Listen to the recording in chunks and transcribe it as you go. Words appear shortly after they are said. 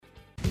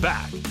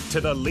back to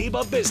the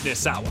LIBA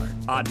Business Hour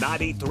on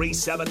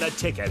 93.7 The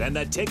Ticket and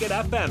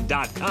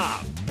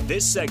theticketfm.com.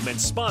 This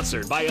segment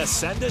sponsored by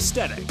Ascend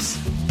Aesthetics.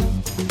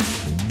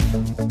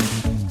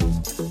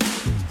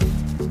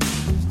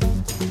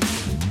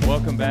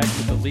 Welcome back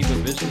to the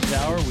LIBA Business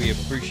Hour. We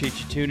appreciate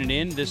you tuning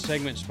in. This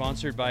segment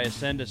sponsored by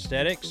Ascend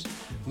Aesthetics.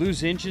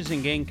 Lose inches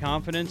and gain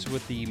confidence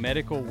with the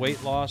medical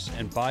weight loss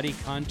and body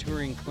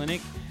contouring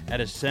clinic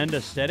at Ascend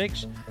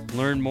Aesthetics.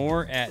 Learn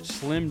more at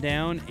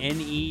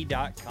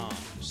slimdowne.com.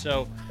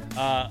 So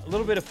a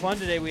little bit of fun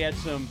today. We had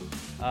some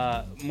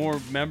more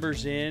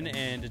members in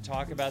and to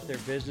talk about their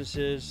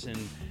businesses. And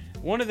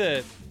one of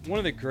the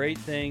great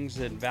things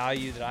and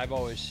value that I've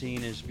always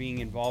seen as being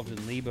involved in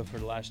LIBA for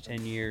the last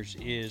 10 years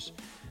is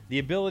the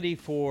ability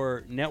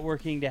for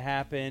networking to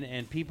happen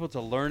and people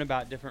to learn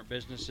about different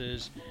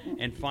businesses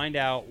and find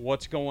out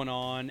what's going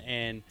on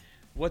and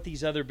what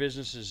these other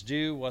businesses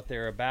do, what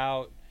they're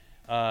about.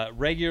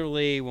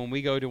 Regularly, when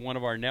we go to one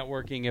of our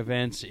networking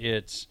events,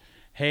 it's,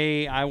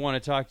 hey, I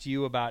want to talk to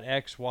you about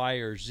X, Y,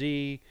 or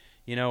Z.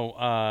 You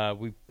know,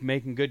 we're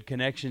making good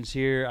connections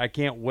here. I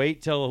can't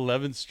wait till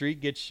 11th Street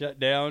gets shut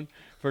down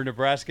for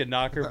Nebraska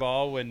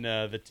Knockerball when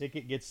the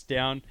ticket gets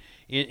down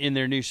in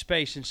their new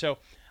space. And so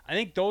I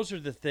think those are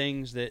the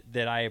things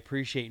that I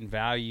appreciate and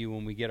value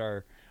when we get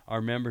our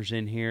members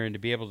in here and to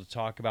be able to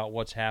talk about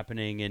what's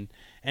happening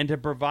and to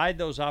provide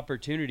those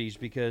opportunities,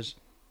 because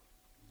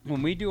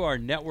when we do our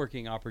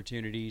networking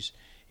opportunities,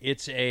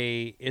 it's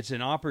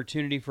an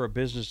opportunity for a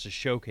business to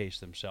showcase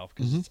themselves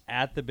because it's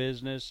at the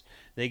business.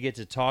 They get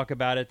to talk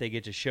about it. They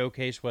get to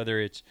showcase whether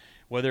it's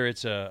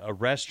a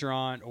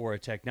restaurant or a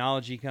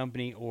technology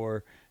company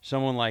or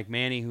someone like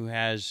Manny who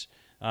has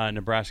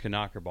Nebraska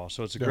Knockerball.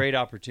 So it's a great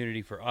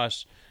opportunity for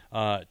us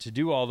to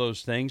do all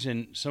those things.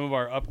 And some of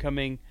our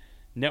upcoming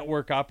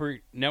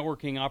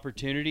networking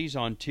opportunities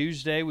on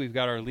Tuesday, we've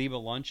got our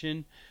LIBA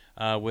Luncheon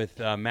with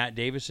Matt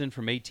Davison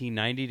from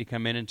 1890 to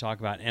come in and talk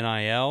about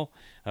NIL.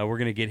 We're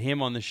going to get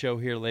him on the show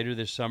here later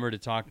this summer to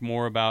talk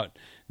more about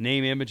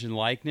name, image, and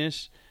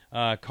likeness.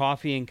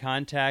 Coffee and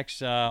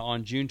Contacts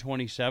on June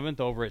 27th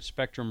over at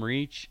Spectrum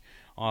Reach,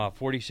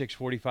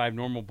 4645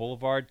 Normal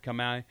Boulevard. Come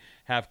out,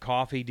 have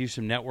coffee, do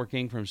some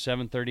networking from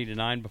 7:30 to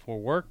 9 before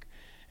work.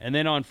 And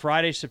then on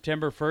Friday,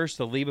 September 1st,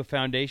 the LIBA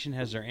Foundation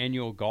has their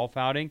annual golf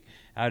outing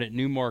out at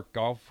Newmark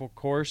Golf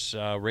Course,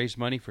 raise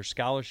money for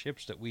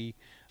scholarships that we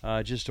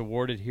just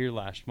awarded here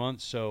last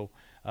month. So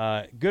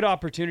good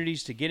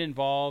opportunities to get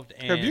involved.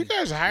 And have you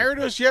guys hired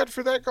us yet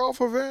for that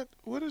golf event?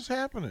 What is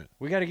happening?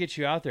 We got to get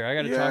you out there. I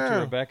got to talk to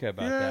Rebecca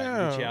about that.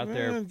 And get you out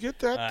there. Get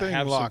that thing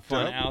have locked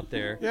some fun up. out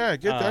there. Yeah,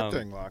 get that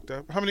thing locked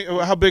up.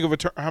 How big of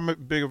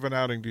an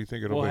outing do you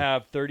think it'll be? We'll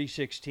have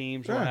 36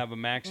 teams. We'll have a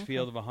max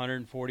field of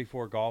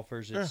 144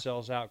 golfers. It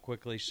sells out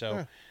quickly.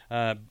 So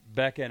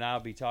Becca and I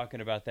will be talking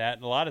about that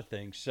and a lot of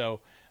things.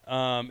 So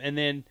and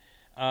then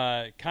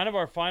kind of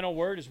our final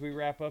word as we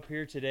wrap up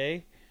here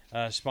today.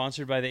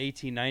 Sponsored by the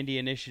 1890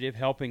 Initiative,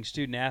 helping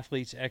student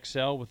athletes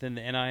excel within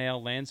the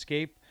NIL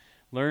landscape.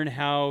 Learn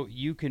how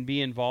you can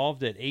be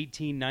involved at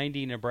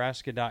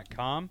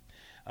 1890nebraska.com.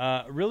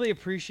 Really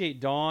appreciate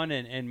Dawn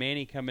and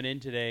Manny coming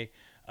in today.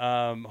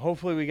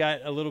 Hopefully we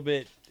got a little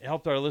bit,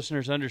 helped our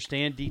listeners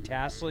understand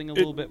detasseling a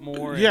little bit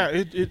more.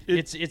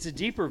 It's a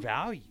deeper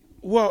value.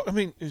 Well, I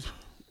mean,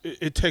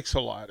 it takes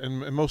a lot,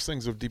 and most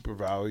things of deeper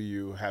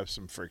value have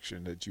some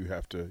friction that you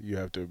have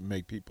to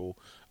make people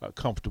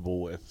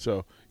comfortable with.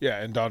 So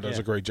and Don does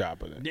a great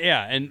job of it.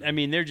 Yeah, and I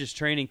mean they're just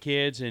training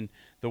kids and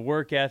the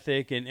work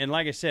ethic, and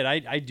like I said,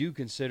 I do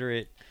consider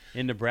it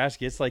in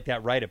Nebraska. It's like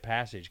that rite of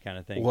passage kind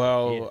of thing.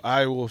 Well,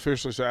 I will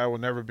officially say I will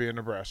never be in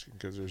Nebraska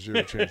because there's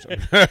zero chance.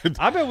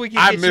 I bet we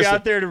can get you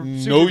out there to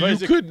supervise. No, you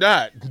could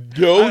not.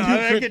 No,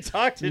 I could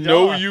talk to Dawn.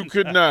 No, you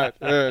could not.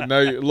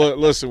 No,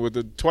 listen, with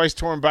the twice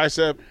torn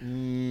bicep,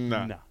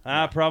 no.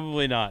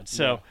 Probably not.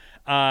 So,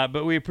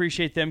 but we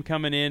appreciate them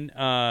coming in.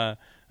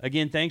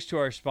 Again, thanks to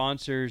our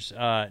sponsors,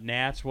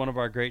 Nats, one of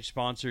our great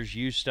sponsors,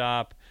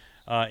 UStop,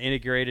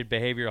 Integrated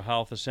Behavioral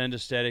Health, Ascend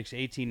Aesthetics,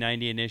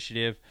 1890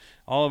 Initiative,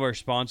 all of our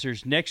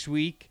sponsors. Next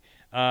week,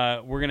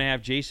 we're going to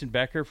have Jason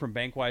Becker from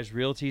Bankwise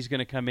Realty. He's going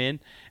to come in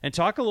and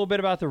talk a little bit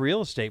about the real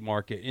estate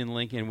market in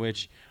Lincoln,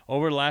 which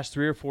over the last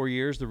 3 or 4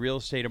 years, the real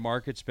estate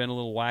market's been a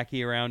little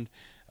wacky around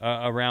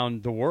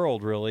the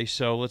world, really.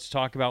 So let's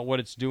talk about what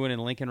it's doing in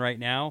Lincoln right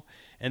now.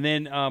 And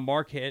then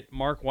Mark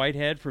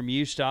Whitehead from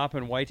UStop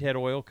and Whitehead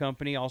Oil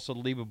Company, also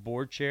the LIBA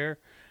board chair,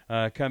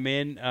 come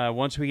in.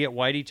 Once we get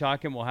Whitey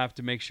talking, we'll have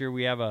to make sure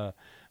we have a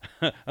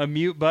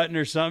mute button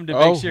or something to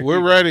make sure we're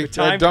ready.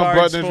 Time dump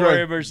cards button for is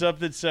ready. him or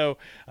something. So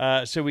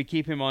we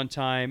keep him on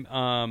time.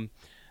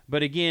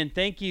 But again,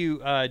 thank you,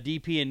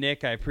 DP and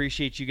Nick. I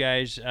appreciate you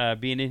guys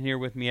being in here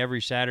with me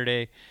every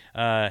Saturday,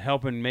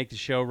 helping make the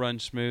show run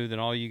smooth,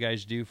 and all you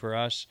guys do for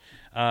us.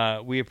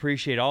 We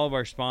appreciate all of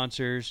our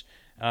sponsors.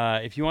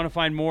 If you want to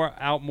find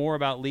out more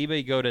about LIBA,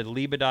 you go to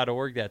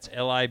liba.org. That's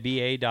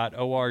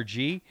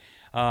liba.org.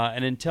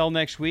 And until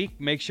next week,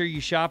 make sure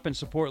you shop and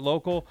support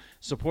local.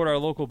 Support our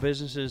local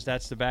businesses.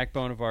 That's the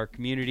backbone of our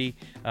community.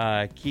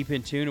 Keep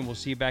in tune, and we'll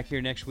see you back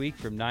here next week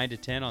from 9 to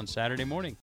 10 on Saturday morning.